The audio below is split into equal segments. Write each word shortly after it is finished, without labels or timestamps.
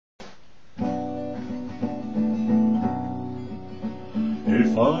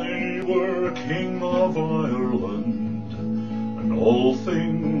If I were King of Ireland, and all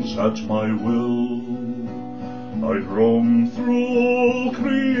things at my will, I'd roam through all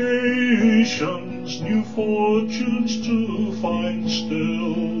creation's new fortunes to find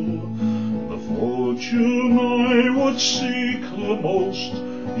still. The fortune I would seek the most,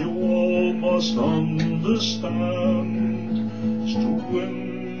 you all must understand, is to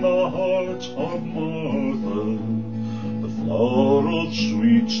win the heart of Martha, the flower of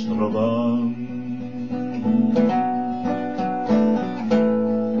sweet Strabane.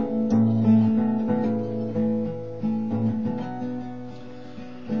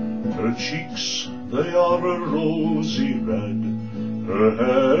 Her cheeks, they are a rosy red, her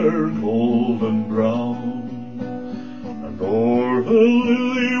hair golden brown, and o'er her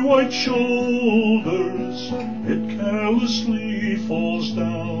lily-white shoulders it carelessly falls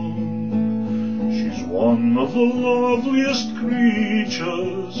down. She's one of the loveliest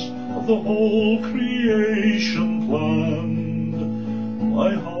creatures of the whole creation planned.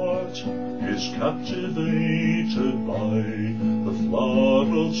 My heart is captivated by the flower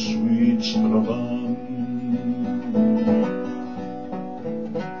of sweet Strabane.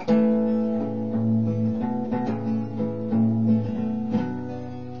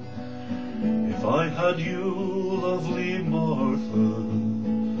 If I had you, lovely Martha,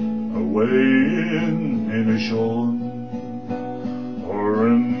 away in Inishowen, or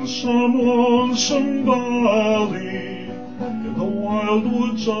in some lonesome valley in the wild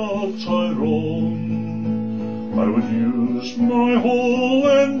woods of Tyrone, I would use my whole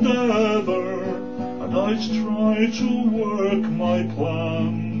endeavour, and I'd try to work my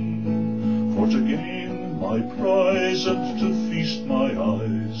plan, for to gain my prize and to feast my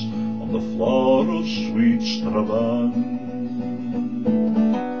eyes on the flower of sweet Strabane.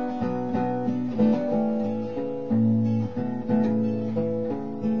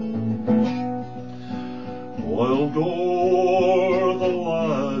 I'll go o'er the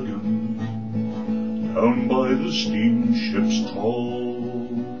Lagan, down by the steamships tall.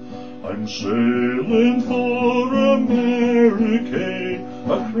 I'm sailing for America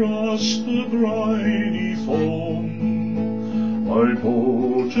across the briny foam. My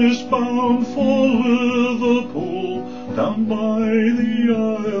boat is bound for Liverpool, down by the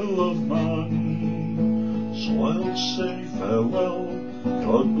Isle of Man. So I'll say farewell,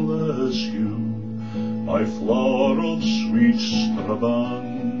 God bless you, my flower of sweet Strabane.